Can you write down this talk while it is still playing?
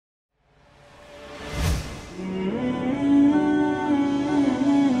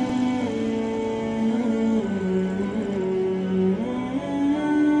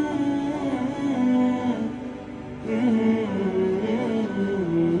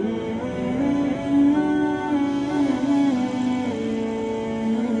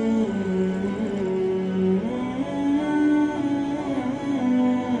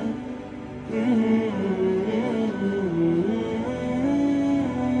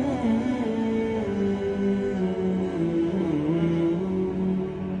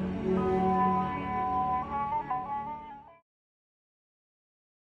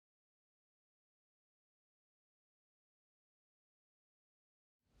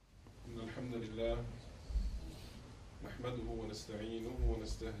لله نحمده ونستعينه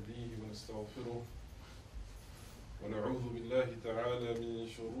ونستهديه ونستغفره ونعوذ بالله تعالى من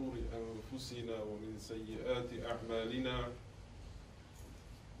شرور أنفسنا ومن سيئات أعمالنا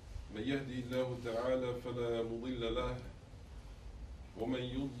من يهدي الله تعالى فلا مضل له ومن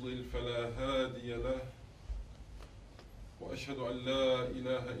يضلل فلا هادي له وأشهد أن لا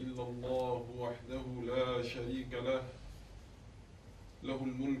إله إلا الله وحده لا شريك له له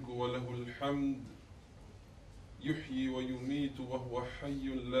الملك وله الحمد يحيي ويميت وهو حي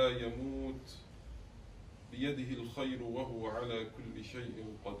لا يموت بيده الخير وهو على كل شيء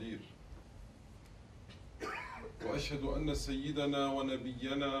قدير وأشهد أن سيدنا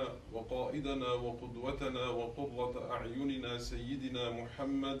ونبينا وقائدنا وقدوتنا وقرة أعيننا سيدنا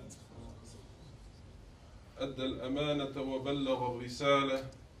محمد أدى الأمانة وبلغ الرسالة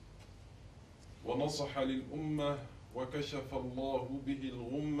ونصح للأمة وكشف الله به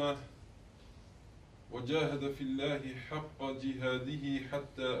الغمة وجاهد في الله حق جهاده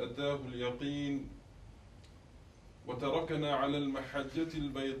حتى أتاه اليقين وتركنا على المحجة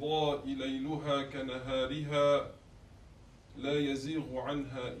البيضاء ليلها كنهارها لا يزيغ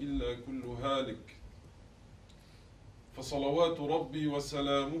عنها إلا كل هالك فصلوات ربي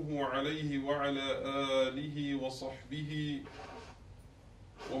وسلامه عليه وعلى آله وصحبه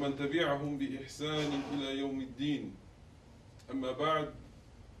ومن تبعهم بإحسان إلى يوم الدين. أما بعد،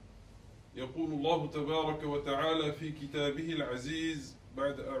 يقول الله تبارك وتعالى في كتابه العزيز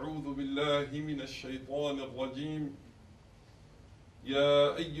بعد أعوذ بالله من الشيطان الرجيم: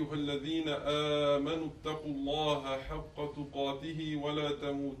 يا أيها الذين آمنوا اتقوا الله حق تقاته ولا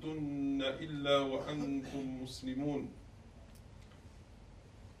تموتن إلا وأنتم مسلمون.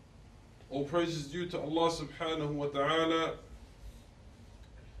 All praise is due to Allah subhanahu wa ta'ala.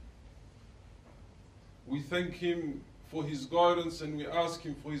 We thank Him for His guidance and we ask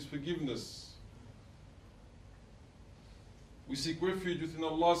Him for His forgiveness. We seek refuge within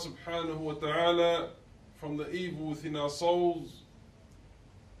Allah subhanahu wa ta'ala from the evil within our souls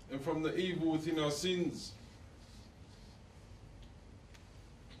and from the evil within our sins.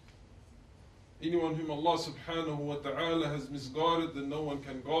 Anyone whom Allah subhanahu wa ta'ala has misguided, then no one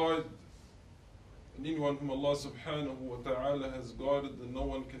can guide. And anyone whom Allah subhanahu wa ta'ala has guided, then no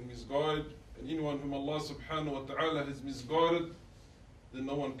one can misguide. And anyone whom Allah subhanahu wa ta'ala has misguided, then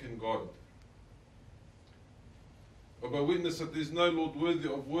no one can guide. I bear witness that there is no Lord worthy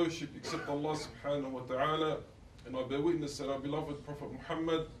of worship except Allah subhanahu wa ta'ala. And I bear witness that our beloved Prophet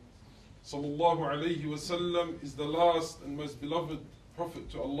Muhammad sallallahu alayhi wa sallam is the last and most beloved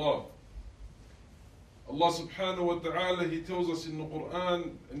Prophet to Allah. Allah subhanahu wa ta'ala, He tells us in the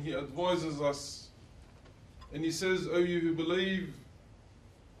Qur'an and He advises us. And He says, O you who believe,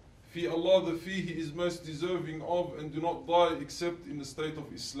 fear Allah the fear He is most deserving of, and do not die except in the state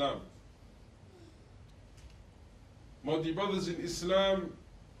of Islam. My dear brothers in Islam,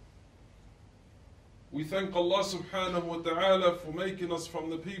 we thank Allah subhanahu wa ta'ala for making us from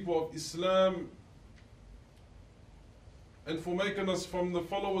the people of Islam and for making us from the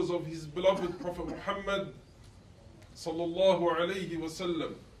followers of His beloved Prophet Muhammad sallallahu alayhi wa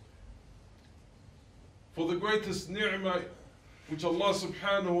sallam. For the greatest ni'mah which Allah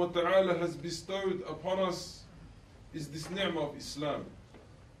subhanahu wa ta'ala has bestowed upon us is this ni'mah of Islam.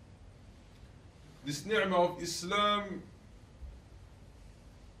 This ni'mah of Islam,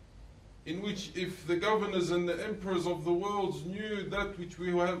 in which if the governors and the emperors of the world knew that which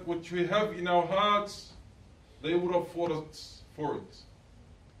we have in our hearts, they would have fought us for it.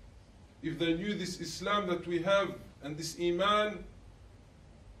 If they knew this Islam that we have and this Iman,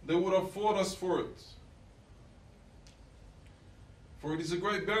 they would have fought us for it. For it is a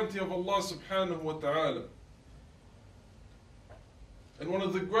great bounty of Allah subhanahu wa ta'ala. And one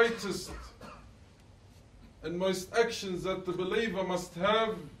of the greatest and most actions that the believer must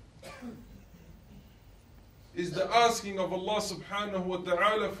have is the asking of Allah subhanahu wa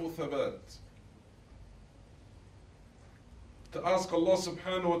ta'ala for thabat. To ask Allah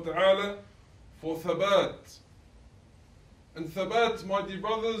subhanahu wa ta'ala for thabat. And thabat, my dear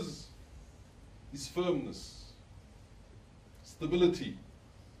brothers, is firmness, stability.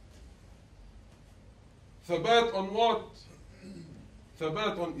 Thabat on what?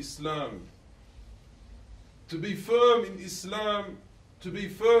 Thabat on Islam. To be firm in Islam, to be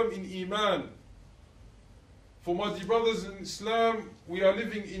firm in Iman. For my dear brothers in Islam, we are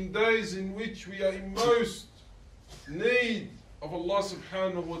living in days in which we are in most need of Allah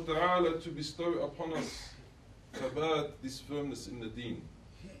subhanahu wa ta'ala to bestow upon us thabat, this firmness in the deen.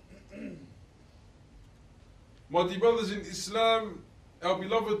 My dear brothers in Islam, our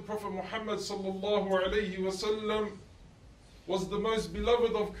beloved Prophet Muhammad sallallahu alayhi wa sallam was the most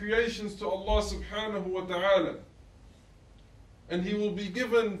beloved of creations to Allah subhanahu wa ta'ala. And he will be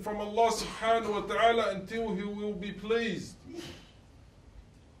given from Allah subhanahu wa ta'ala until he will be pleased.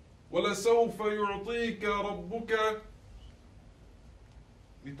 وَلَسَوْفَ يُعْطِيكَ رَبُّكَ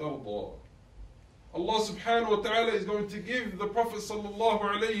لِتَرْضَى. Allah subhanahu wa ta'ala is going to give the Prophet sallallahu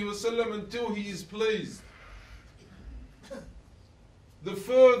alayhi wa sallam until he is pleased. The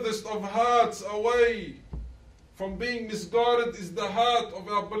furthest of hearts away from being misguided is the heart of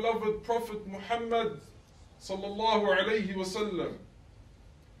our beloved Prophet Muhammad sallallahu alayhi wa sallam.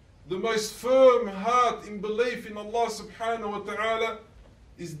 The most firm heart in belief in Allah subhanahu wa ta'ala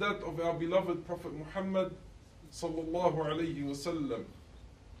is that of our beloved Prophet Muhammad sallallahu alayhi wa sallam.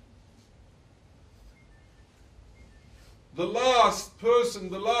 The last person,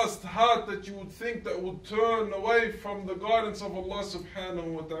 the last heart that you would think that would turn away from the guidance of Allah subhanahu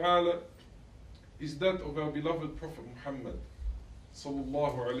wa ta'ala is that of our beloved Prophet Muhammad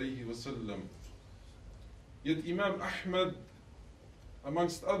sallallahu alayhi wa sallam. Yet Imam Ahmad,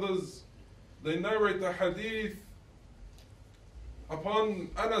 amongst others, they narrate a hadith upon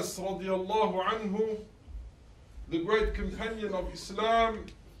Anas radiallahu anhu, the great companion of Islam,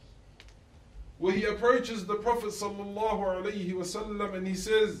 where he approaches the Prophet sallallahu alayhi wa sallam and he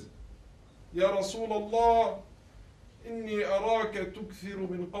says, Ya Rasulullah, inni araka tukthiru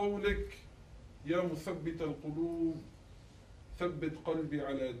min qawlik, ya muthabbit al-qulub, thabbit qalbi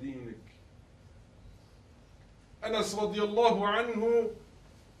ala dinik. Anas radiallahu anhu,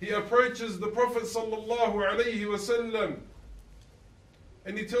 he approaches the Prophet sallallahu alayhi wa sallam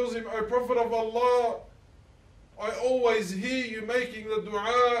and he tells him, O Prophet of Allah, I always hear you making the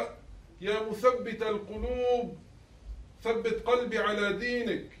dua, Ya muthabbit al-qulub, thabbit qalbi ala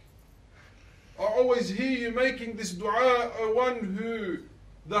dinik. I always hear you making this dua, O one who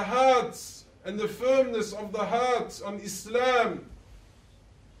the hearts and the firmness of the hearts on Islam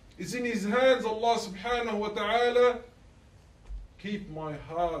is in his hands, Allah subhanahu wa ta'ala. Keep my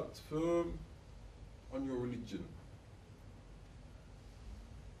heart firm on your religion.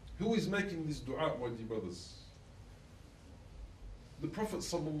 Who is making this dua, my dear brothers? The Prophet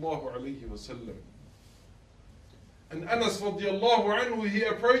sallallahu alayhi wa sallam. And Anas radiallahu anhu, he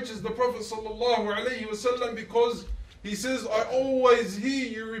approaches the Prophet sallallahu alayhi wa sallam because he says, I always hear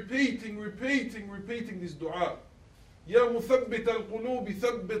you repeating this dua. Ya muthabbit al-qulubi,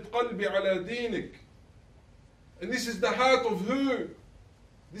 thabbit qalbi ala dinik. And this is the heart of who?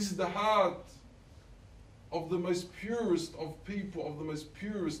 This is the heart of the most purest of people, of the most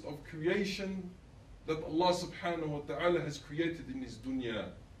purest of creation that Allah subhanahu wa ta'ala has created in his dunya.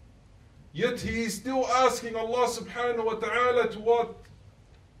 Yet he is still asking Allah subhanahu wa ta'ala to what?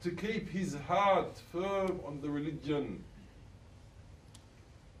 To keep his heart firm on the religion.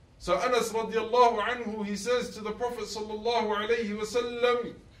 So Anas radiallahu anhu, he says to the Prophet sallallahu alayhi wa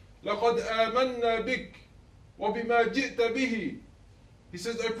sallam, لَقَدْ آمَنَّا بِكَ وَبِمَا جِئْتَ بِهِ. He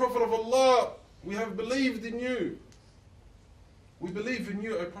says, O Prophet of Allah, we have believed in you. We believe in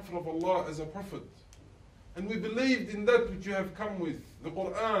you, O Prophet of Allah, as a Prophet. And we believed in that which you have come with, the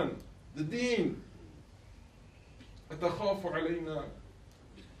Qur'an, the Deen. أَتَخَافُ عَلَيْنَا.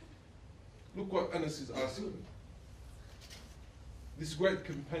 Look what Anas is asking. This great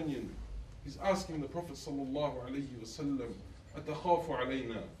companion is asking the Prophet sallallahu alayhi wa sallam, أَتَخَافُ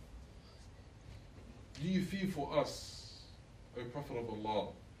عَلَيْنَا. Do you fear for us, O Prophet of Allah?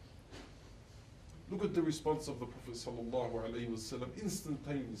 Look at the response of the Prophet sallallahu alayhi wa sallam.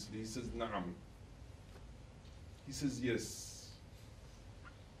 Instantaneously he says, Na'am. He says, yes.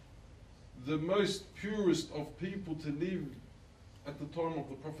 The most purest of people to live at the time of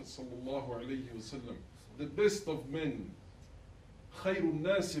the Prophet sallallahu alayhi wa sallam, the best of men, خَيْرُ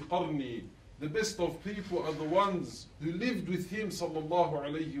النَّاسِ قَرْنِي, the best of people are the ones who lived with him sallallahu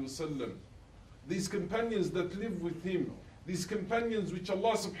alayhi wa sallam. These companions that live with him, these companions which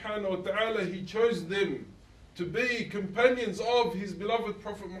Allah subhanahu wa ta'ala, he chose them to be companions of his beloved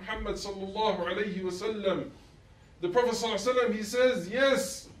Prophet Muhammad sallallahu alayhi wa sallam. The Prophet sallallahu alayhi wa sallam, he says,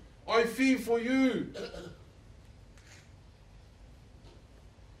 yes, I fear for you.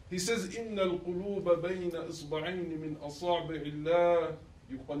 He says, إِنَّ الْقُلُوبَ بَيْنَ إِصْبَعَيْنِ مِنْ أَصَابِعِ اللَّهِ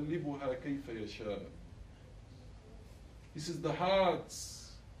يُقَلِّبُهَا كَيْفَ يَشَاءُ. He says, the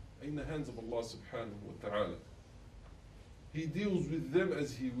hearts are in the hands of Allah subhanahu wa ta'ala. He deals with them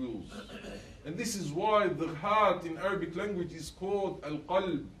as he wills. And this is why the heart in Arabic language is called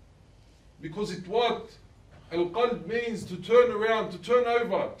al-qalb. Because it what? Al-qalb means to turn around, to turn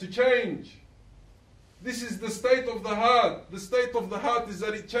over, to change. This is the state of the heart. The state of the heart is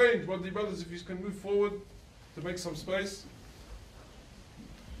that it changed. My dear brothers, if you can move forward to make some space.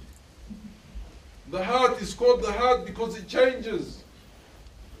 The heart is called the heart because it changes.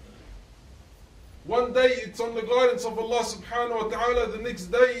 One day it's on the guidance of Allah subhanahu wa ta'ala, the next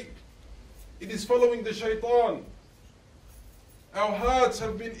day it is following the shaitan. Our hearts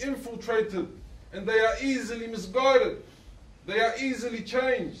have been infiltrated and they are easily misguided. They are easily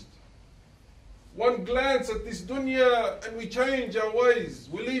changed. One glance at this dunya and we change our ways.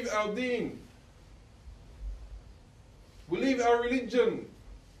 We leave our deen. We leave our religion.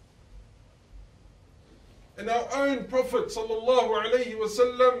 And our own Prophet sallallahu alayhi wa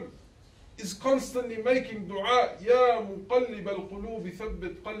sallam is constantly making dua. Ya muqallib al-qulub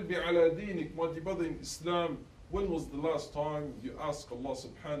thabbit qalbi ala dinik. My dear brother in Islam, when was the last time you asked Allah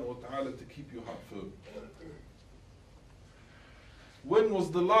subhanahu wa ta'ala to keep your heart firm? When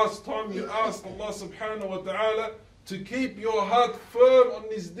was the last time you asked Allah subhanahu wa ta'ala to keep your heart firm on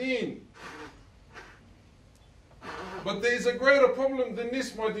His deen? But there is a greater problem than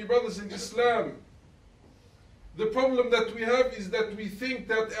this, my dear brothers in Islam. The problem that we have is that we think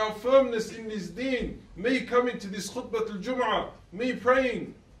that our firmness in this deen, me coming to this khutbah al-Jum'ah, me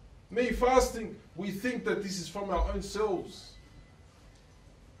praying, me fasting, we think that this is from our own selves.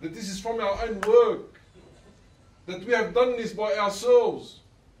 That this is from our own work. That we have done this by ourselves.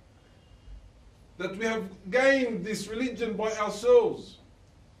 That we have gained this religion by ourselves.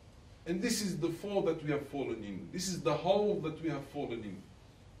 And this is the fall that we have fallen in. This is the hole that we have fallen in.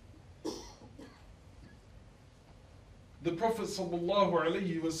 The Prophet sallallahu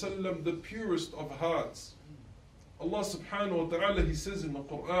alayhi wa sallam, the purest of hearts. Allah subhanahu wa ta'ala, He says in the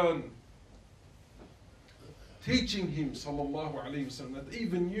Qur'an, teaching him sallallahu alayhi wa sallam, that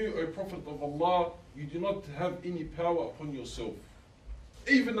even you, O Prophet of Allah, you do not have any power upon yourself.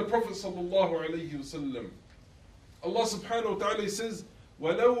 Even the Prophet sallallahu alayhi wa sallam. Allah subhanahu wa ta'ala says,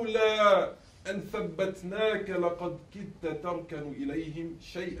 وَلَوْلَا أَن ثَبَّتْنَاكَ لَقَدْ كِدْتَ تَرْكَنُ إِلَيْهِمْ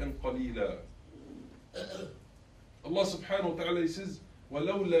شَيْئًا قَلِيلًا. Allah subhanahu wa ta'ala says,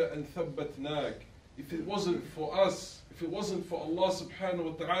 وَلَوْلَا أَن ثَبَّتْنَاكَ. If it wasn't for us, if it wasn't for Allah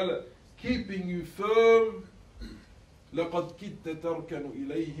subhanahu wa ta'ala keeping you firm, لَقَدْ كِدْتَ تَرْكَنُ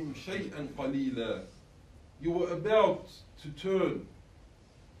إِلَيْهِمْ شَيْئًا قَلِيلًا. You were about to turn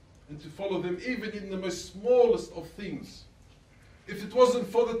and to follow them even in the most smallest of things. If it wasn't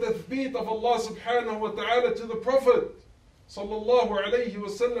for the tathbeet of Allah subhanahu wa ta'ala to the Prophet sallallahu alayhi wa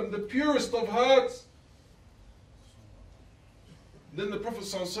sallam, the purest of hearts, then the Prophet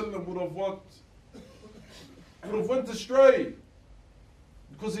sallallahu alayhi wa sallam would have what? Would have went astray.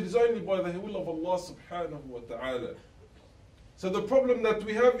 Because it is only by the will of Allah subhanahu wa ta'ala. So the problem that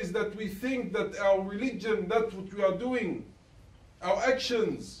we have is that we think that our religion, that what we are doing, our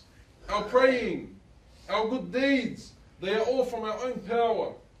actions, our praying, our good deeds, they are all from our own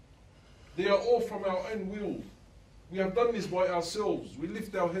power. They are all from our own will. We have done this by ourselves. We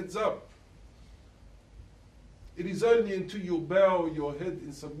lift our heads up. It is only until you bow your head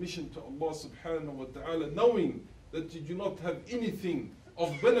in submission to Allah subhanahu wa ta'ala, knowing that you do not have anything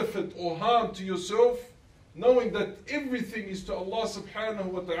of benefit or harm to yourself, knowing that everything is to Allah subhanahu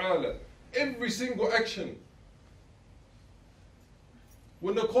wa ta'ala, every single action.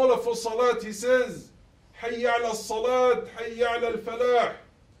 When the caller for salat, he says, Hayya ala salat, hayya ala al-falah.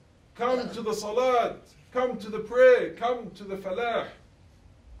 Come to the salat, come to the prayer, come to the falah.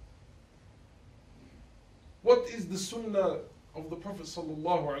 What is the sunnah of the Prophet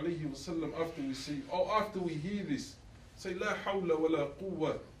sallallahu alayhi wa sallam after we see, or after we hear this? Say, La hawla wa la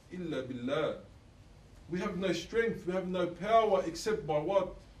quwwa illa billah. We have no strength, we have no power except by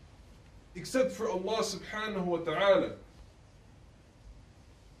what? Except for Allah subhanahu wa ta'ala.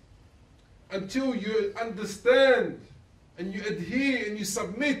 Until you understand and you adhere and you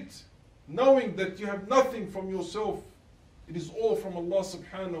submit, knowing that you have nothing from yourself, it is all from Allah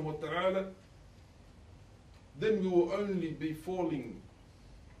subhanahu wa ta'ala, then we will only be falling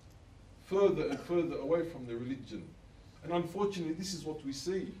further and further away from the religion. And unfortunately, this is what we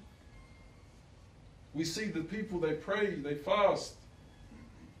see. We see that people, they pray, they fast,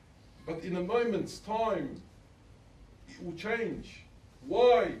 but in a moment's time, it will change.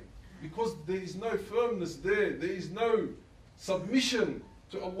 Why? Because there is no firmness there. There is no submission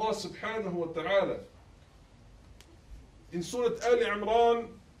to Allah subhanahu wa ta'ala. In Surah Ali Imran,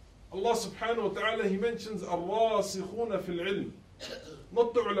 Allah subhanahu wa ta'ala, He mentions الراسخون في العلم.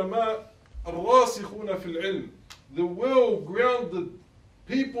 Not the ulama, الراسخون في العلم. The well-grounded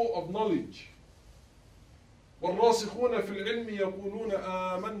people of knowledge. والراسخون في العلم يقولون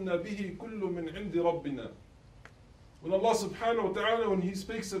آمنا به كل من عند ربنا. When Allah subhanahu wa ta'ala, when He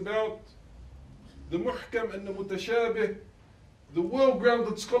speaks about the muhkam and the mutashabih, the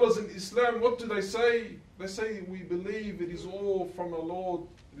well-grounded scholars in Islam, what do they say? They say, we believe it is all from our Lord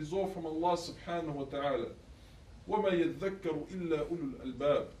It is all from Allah subhanahu wa ta'ala. وَمَا يَذَّكَّرُ إِلَّا أُولُو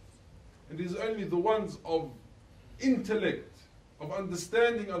الْأَلْبَابِ. And it is only the ones of intellect, of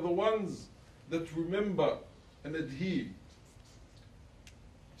understanding, are the ones that remember and adhere.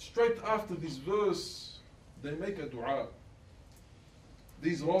 Straight after this verse, they make a dua.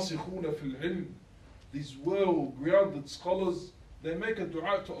 These rasikhuna fil ilm, these well-grounded scholars, they make a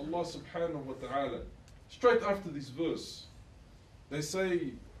dua to Allah subhanahu wa ta'ala. Straight after this verse, they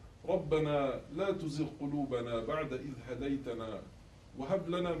say, رَبَّنَا لَا تُزِغْ قُلُوبَنَا بَعْدَ إِذْ هَدَيْتَنَا وَهَبْ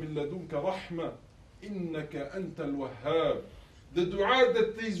لَنَا مِن لَدُنْكَ رَحْمَةً إِنَّكَ أَنْتَ الْوَهَّابُ. The dua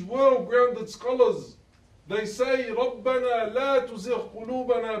that these well-grounded scholars, they say, رَبَّنَا لَا تُزِغْ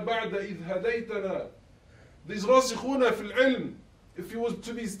قُلُوبَنَا بَعْدَ إِذْ هَدَيْتَنَا. These rasikhuna fil ilm, if you was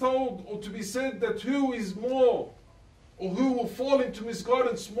to be told or to be said that who is more or who will fall into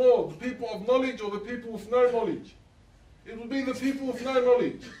misguidance more, the people of knowledge or the people with no knowledge, it will be the people with no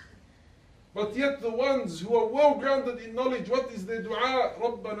knowledge. But yet the ones who are well grounded in knowledge, what is their dua?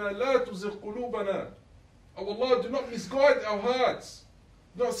 رَبَّنَا لَا تُزِغْ قُلُوبَنَا. Oh Allah, do not misguide our hearts.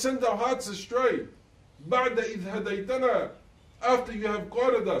 Do not send our hearts astray. بَعْدَ إِذْ هَدَيْتَنَا. After you have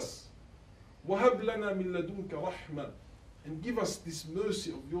guided us. وَهَبْ لَنَا مِن لَدُنْكَ رَحْمَةً. And give us this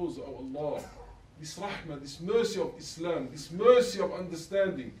mercy of yours, O Allah. This rahmah, this mercy of Islam, this mercy of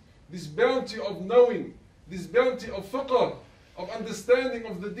understanding, this bounty of knowing, this bounty of fiqh, of understanding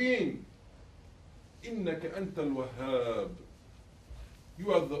of the deen. إِنَّكَ أَنْتَ الْوَهَّابُ.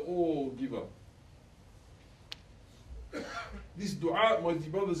 You are the all-giver. This dua, my dear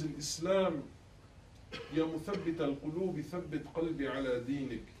brothers in Islam, يَا مُثَبِّتَ الْقُلُوبِ ثَبِّتْ قَلْبِي عَلَى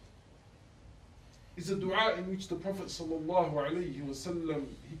دِينِكَ, is a dua in which the Prophet sallallahu alaihi wasallam,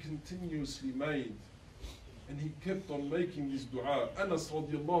 he continuously made, and he kept on making this dua. Anas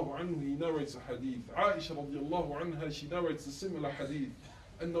radiallahu anhu, he narrates a hadith. Aisha radiallahu anha, she narrates a similar hadith.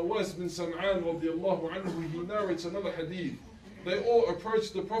 And Nawas bin Sam'an radiallahu anhu, he narrates another hadith. They all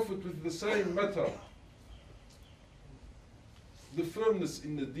approached the Prophet with the same matter. The firmness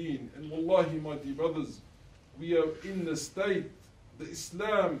in the deen. And wallahi, my dear brothers, we are in the state, the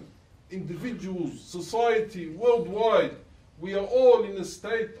Islam, individuals, society, worldwide, we are all in a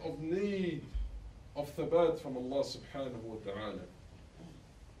state of need of thabat from Allah subhanahu wa ta'ala.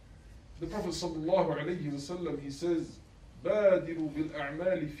 The Prophet sallallahu alayhi wa sallam, he says, بَادِرُوا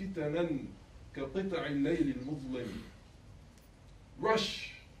بِالْأَعْمَالِ فِتَنًا كَقِطَعِ اللَّيْلِ الْمُظْلِمِ.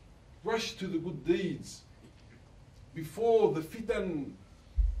 Rush to the good deeds before the fitan,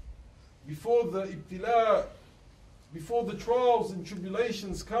 before the ibtila, before the trials and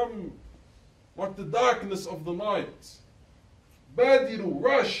tribulations come like the darkness of the night. بادروا,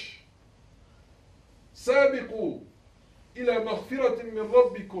 rush. سابقوا إلى مغفرة من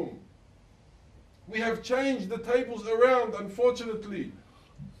ربكم. We have changed the tables around, unfortunately.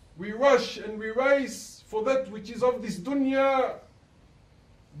 We rush and we race for that which is of this dunya,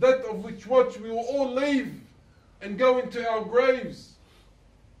 that of which what we will all leave and go into our graves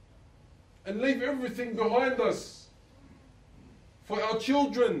and leave everything behind us for our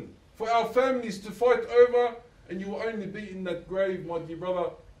children, for our families to fight over, and you will only be in that grave, my dear brother,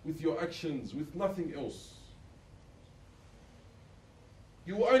 with your actions, with nothing else.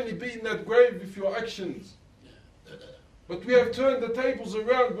 You will only be in that grave with your actions. But we have turned the tables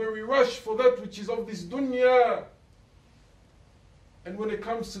around where we rush for that which is of this dunya. And when it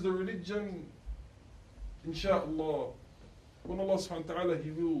comes to the religion, inshaAllah, when Allah subhanahu wa ta'ala,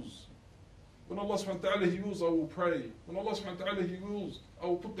 He wills, when Allah subhanahu wa ta'ala, He wills, I will pray. When Allah subhanahu wa ta'ala, He wills, I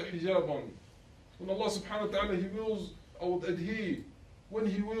will put the hijab on. When Allah subhanahu wa ta'ala, He wills, I will adhere. When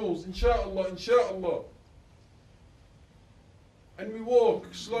He wills, inshaAllah, inshaAllah. And we walk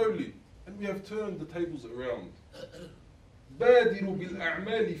slowly, and we have turned the tables around. بَادِرُوا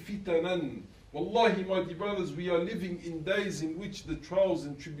بِالْأَعْمَالِ فِتَنًا. Wallahi, my dear brothers, we are living in days in which the trials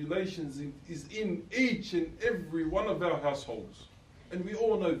and tribulations is in each and every one of our households. And we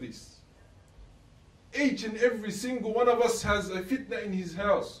all know this. Each and every single one of us has a fitna in his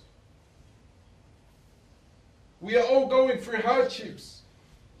house. We are all going through hardships.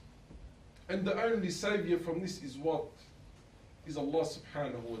 And the only savior from this is what? Is Allah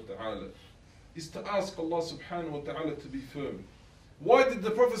subhanahu wa ta'ala. Is to ask Allah subhanahu wa ta'ala to be firm. Why did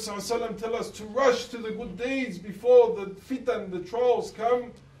the Prophet ﷺ tell us to rush to the good deeds before the fitan, the trials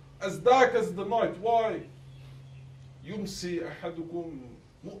come as dark as the night? Why? يمسي أحدكم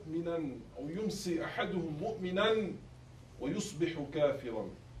مؤمنا أو يمسي أحدهم مؤمنا ويصبح كافرا.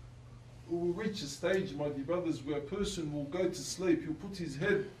 We will reach a stage, my dear brothers, where a person will go to sleep, he'll put his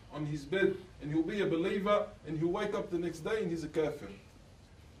head on his bed and he'll be a believer, and he'll wake up the next day and he's a kafir.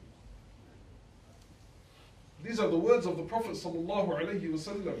 These are the words of the Prophet sallallahu alayhi wa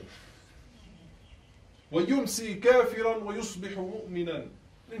sallam. وَيُمْسِي كَافِرًا وَيُصْبِحُ مُؤْمِنًا.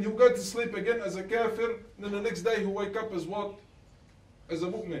 Then he'll go to sleep again as a kafir, and then the next day he'll wake up as what? As a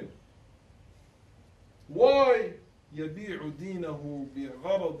mu'min. Why? يَبِيعُ دِينَهُ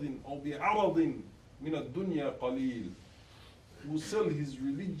بِغَرَضٍ أو بِعَرَضٍ مِنَ الدُّنْيَا قَلِيلٍ. He will sell his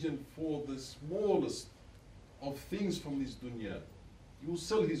religion for the smallest of things from this dunya. He will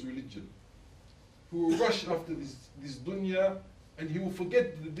sell his religion. He will rush after this dunya, and he will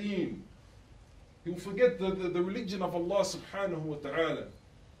forget the deen. He will forget the religion of Allah subhanahu wa ta'ala.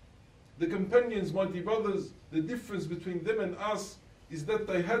 The companions, mighty brothers, the difference between them and us is that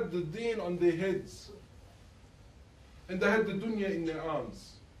they had the deen on their heads and they had the dunya in their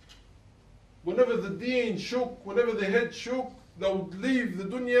arms. Whenever the deen shook, whenever the head shook, they would leave the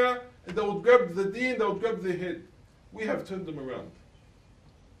dunya and they would grab the deen, they would grab their head. We have turned them around.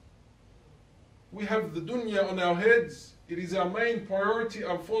 We have the dunya on our heads. It is our main priority,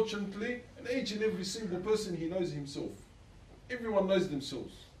 unfortunately, and each and every single person, he knows himself. Everyone knows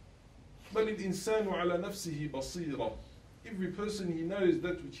themselves. بَلِ الْإِنسَانُ عَلَى نَفْسِهِ بَصِيرًا. Every person, he knows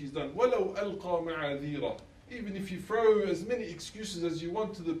that which he's done. وَلَوْ أَلْقَى مَعَاذِيرًا. Even if you throw as many excuses as you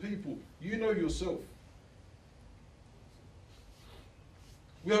want to the people, you know yourself.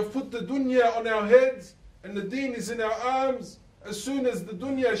 We have put the dunya on our heads and the deen is in our arms. As soon as the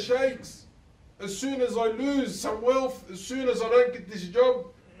dunya shakes, as soon as I lose some wealth, as soon as I don't get this job,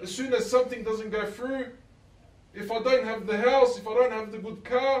 as soon as something doesn't go through, if I don't have the house, if I don't have the good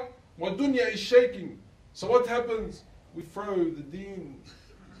car, my dunya is shaking. So what happens? We throw the deen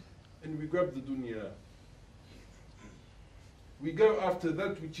and we grab the dunya. We go after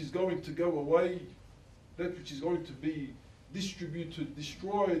that which is going to go away, that which is going to be distributed,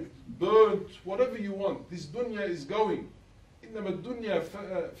 destroyed, burnt, whatever you want. This dunya is going. إنما الدنيا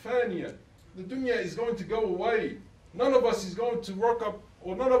فانية. The dunya is going to go away. None of us is going to rock up,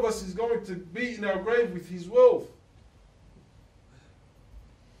 or none of us is going to be in our grave with his wealth.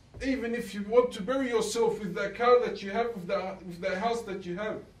 Even if you want to bury yourself with that car that you have, with that house that you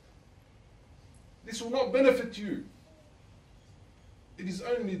have, this will not benefit you. It is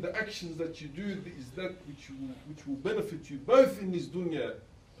only the actions that you do that is that which will benefit you, both in this dunya,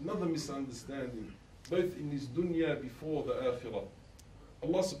 another misunderstanding, both in this dunya before the akhirah.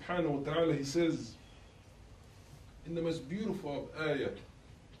 Allah subhanahu wa ta'ala, He says, in the most beautiful of ayah,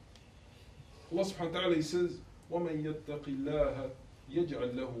 Allah subhanahu wa ta'ala, He says, وَمَنْ يَتَّقِ اللَّهَ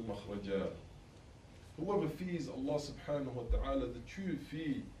يَجْعَلْ لَهُ مَخْرَجًا. Whoever fears Allah subhanahu wa ta'ala, the true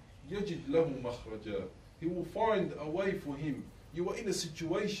fear, يَجِدْ لَهُ مَخْرَجًا. He will find a way for him. You are in a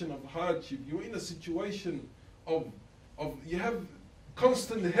situation of hardship, you are in a situation of you have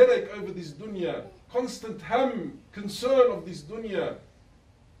constant headache over this dunya, constant concern of this dunya.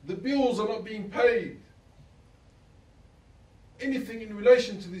 The bills are not being paid. Anything in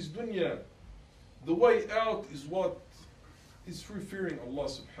relation to this dunya, the way out is what? Is through fearing Allah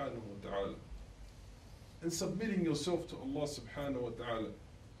subhanahu wa ta'ala and submitting yourself to Allah subhanahu wa ta'ala.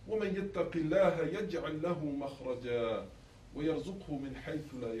 وَمَنْ يَتَّقِ اللَّهَ يَجْعَلْ لَهُ مَخْرَجًا وَيَرْزُقْهُ مِنْ حَيْثُ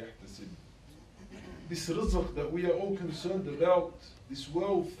لَا يَحْتَسِبُ. This rizq that we are all concerned about, this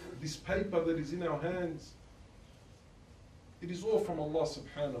wealth, this paper that is in our hands, it is all from Allah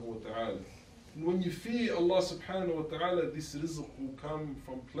subhanahu wa ta'ala. And when you fear Allah subhanahu wa ta'ala, this rizq will come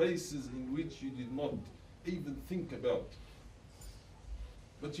from places in which you did not even think about.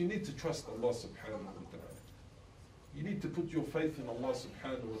 But you need to trust Allah subhanahu wa ta'ala. You need to put your faith in Allah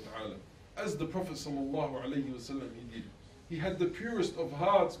subhanahu wa ta'ala. As the Prophet sallallahu alayhi wa sallam, he did. He had the purest of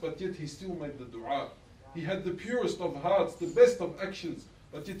hearts, but yet he still made the dua. He had the purest of hearts, the best of actions,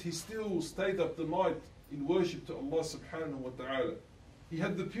 but yet he still stayed up the night in worship to Allah subhanahu wa ta'ala. He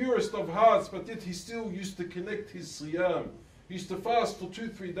had the purest of hearts, but yet he still used to connect his siyam. He used to fast for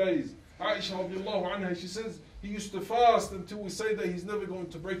 2-3 days. Aisha radiallahu anha, she says, he used to fast until we say that he's never going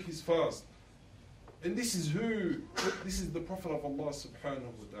to break his fast. And this is who? This is the Prophet of Allah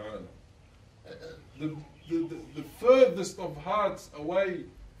subhanahu wa ta'ala. The furthest of hearts away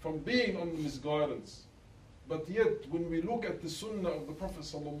from being on the misguidance. But yet, when we look at the sunnah of the Prophet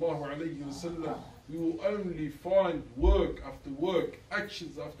sallallahu alayhi wa sallam, we will only find work after work,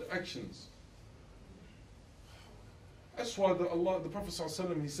 actions after actions. That's why the Prophet sallallahu alayhi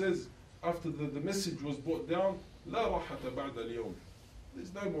wa sallam, he says, after the message was brought down, لا راحة بعد اليوم.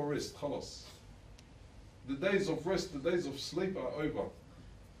 There's no more rest, خلاص. The days of rest, the days of sleep are over.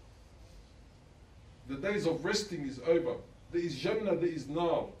 The days of resting is over. There is Jannah, there is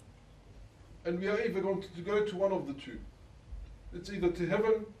Nar. And we are either going to go to one of the two. It's either to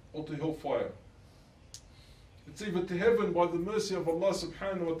heaven or to hellfire. It's either to heaven by the mercy of Allah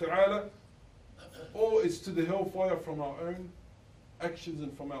subhanahu wa ta'ala, or it's to the hellfire from our own actions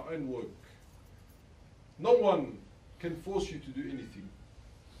and from our own work. No one can force you to do anything.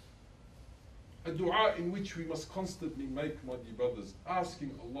 A dua in which we must constantly make, my dear brothers,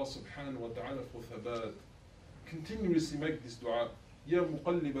 asking Allah subhanahu wa ta'ala for thabat. Continuously make this dua. Ya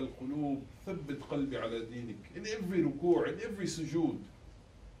muqallib al-qulub, thabbit qalbi ala dinik. In every ruku', in every sujood.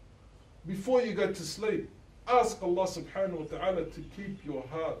 Before you go to sleep, ask Allah subhanahu wa ta'ala to keep your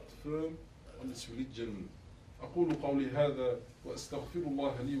heart firm on this religion. أقول قولي هذا وأستغفر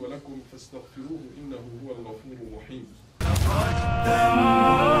الله لي ولكم فاستغفروه إنه هو الغفور الرحيم.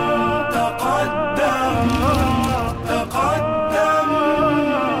 تقدم